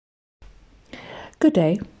Good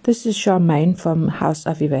day, this is Charmaine from House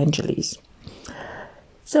of Evangeles.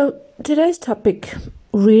 So today's topic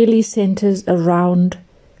really centers around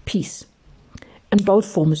peace and both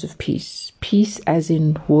forms of peace. Peace as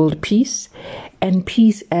in world peace and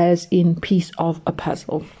peace as in piece of a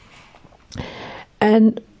puzzle.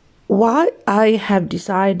 And why I have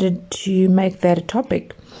decided to make that a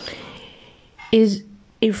topic is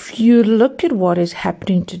if you look at what is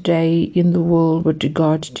happening today in the world with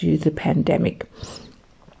regards to the pandemic,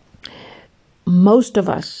 most of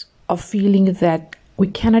us are feeling that we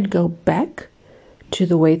cannot go back to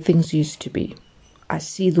the way things used to be. I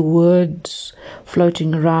see the words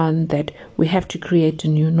floating around that we have to create a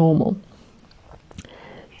new normal.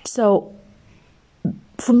 So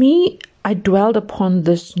for me, I dwelled upon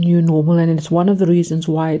this new normal, and it's one of the reasons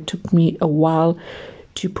why it took me a while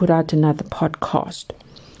to put out another podcast.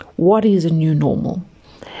 What is a new normal?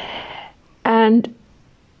 And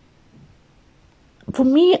for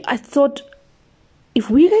me, I thought,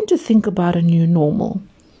 if we're going to think about a new normal,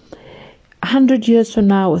 100 years from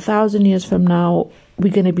now, 1,000 years from now,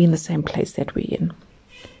 we're going to be in the same place that we're in.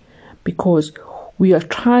 Because we are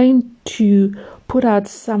trying to put out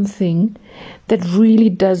something that really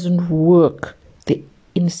doesn't work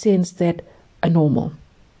in the sense that a normal.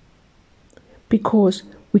 Because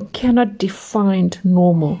we cannot define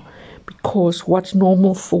normal, because what's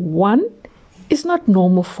normal for one is not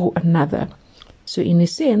normal for another. So in a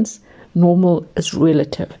sense, normal is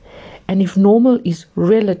relative. And if normal is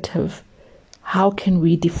relative, how can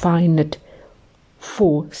we define it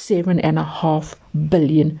for 7.5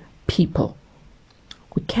 billion people?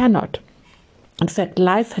 We cannot. In fact,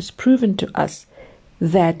 life has proven to us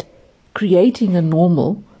that creating a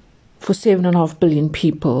normal for 7.5 billion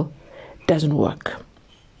people doesn't work.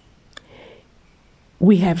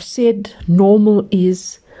 We have said normal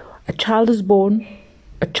is a child is born,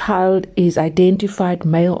 a child is identified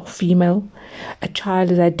male or female, a child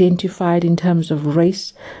is identified in terms of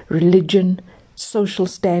race, religion, social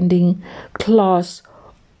standing, class.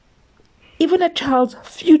 Even a child's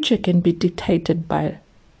future can be dictated by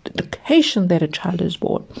the location that a child is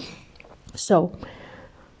born. So,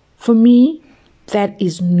 for me, that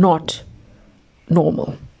is not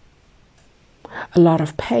normal. A lot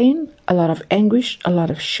of pain, a lot of anguish, a lot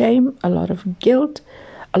of shame, a lot of guilt,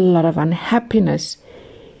 a lot of unhappiness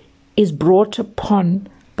is brought upon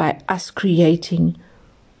by us creating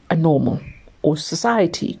a normal, or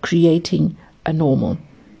society creating a normal.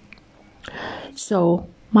 So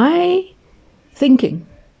my thinking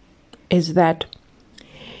is that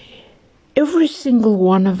every single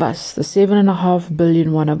one of us, the 7.5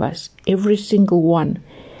 billion one of us, every single one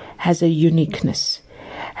has a uniqueness,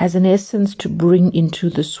 has an essence to bring into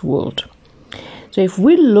this world. So if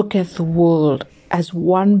we look at the world as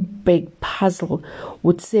one big puzzle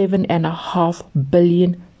with 7.5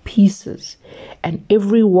 billion pieces, and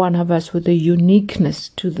every one of us with a uniqueness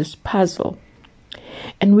to this puzzle,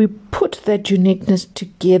 and we put that uniqueness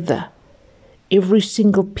together, every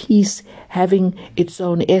single piece having its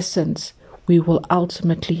own essence, we will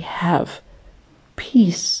ultimately have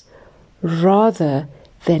peace rather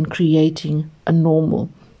than creating a normal.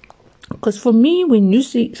 Because for me, when you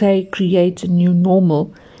say create a new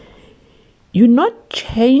normal, you're not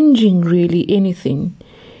changing really anything.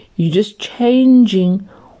 You're just changing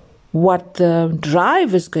what the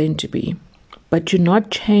drive is going to be, but you're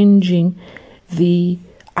not changing the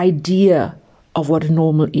idea of what a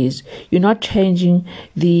normal is. You're not changing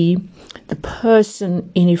the person.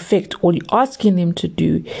 In effect, all you're asking them to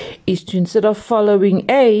do is to, instead of following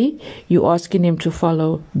A, you're asking them to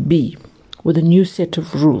follow B with a new set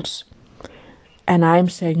of rules. And I'm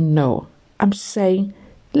saying no. I'm saying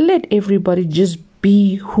let everybody just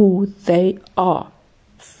be who they are.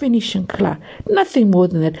 Finish and clear. Nothing more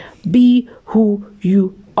than that. Be who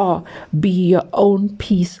you are. Be your own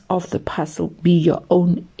piece of the puzzle. Be your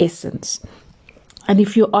own essence. And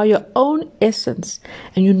if you are your own essence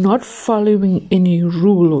and you're not following any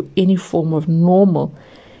rule or any form of normal,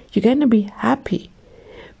 you're going to be happy,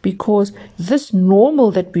 because this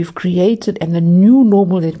normal that we've created and the new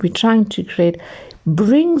normal that we're trying to create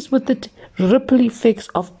brings with it ripple effects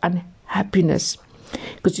of unhappiness.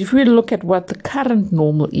 Because if we look at what the current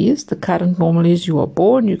normal is you are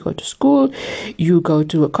born, you go to school, you go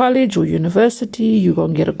to a college or university, you go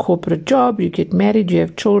and get a corporate job, you get married, you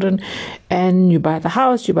have children, and you buy the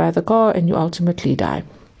house, you buy the car, and you ultimately die.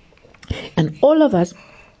 And all of us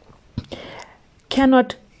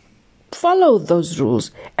cannot follow those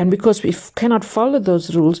rules. And because we cannot follow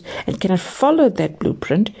those rules and cannot follow that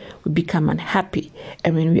blueprint, we become unhappy.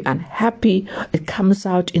 And when we're unhappy, it comes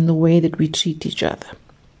out in the way that we treat each other.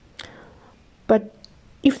 But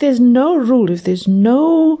if there's no rule, if there's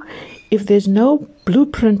no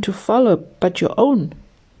blueprint to follow but your own,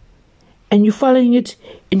 and you're following it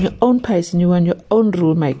in your own pace and you are your own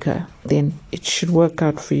rule maker, then it should work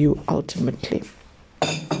out for you ultimately.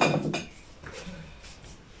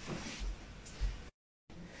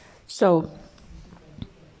 So,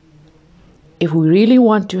 if we really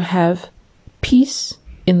want to have peace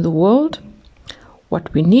in the world,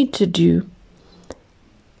 what we need to do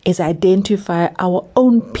is identify our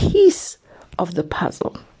own piece of the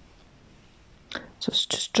puzzle. So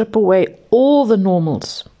to strip away all the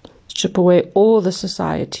normals, strip away all the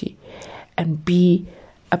society, and be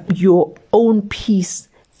your own piece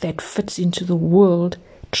that fits into the world,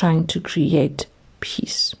 trying to create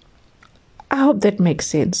peace. I hope that makes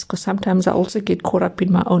sense, because sometimes I also get caught up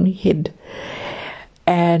in my own head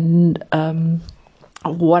and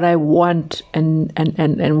what I want and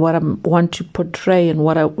what I want to portray and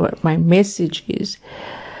what my message is.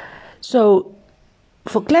 So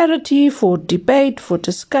for clarity, for debate, for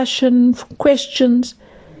discussion, for questions,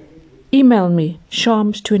 email me,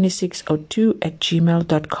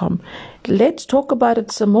 sharms2602@gmail.com. Let's talk about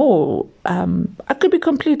it some more. I could be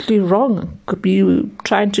completely wrong. I could be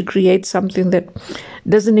trying to create something that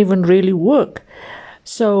doesn't even really work.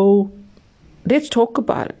 So let's talk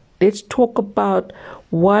about it. Let's talk about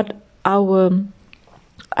what our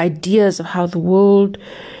ideas of how the world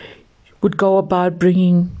would go about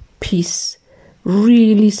bringing peace,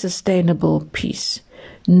 really sustainable peace,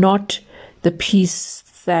 not the peace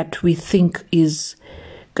that we think is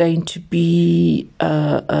going to be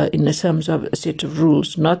in the terms of a set of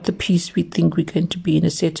rules, not the peace we think we're going to be in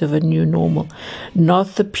a set of a new normal,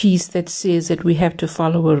 not the peace that says that we have to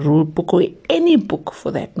follow a rule book or any book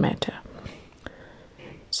for that matter.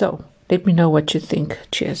 So let me know what you think.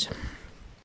 Cheers.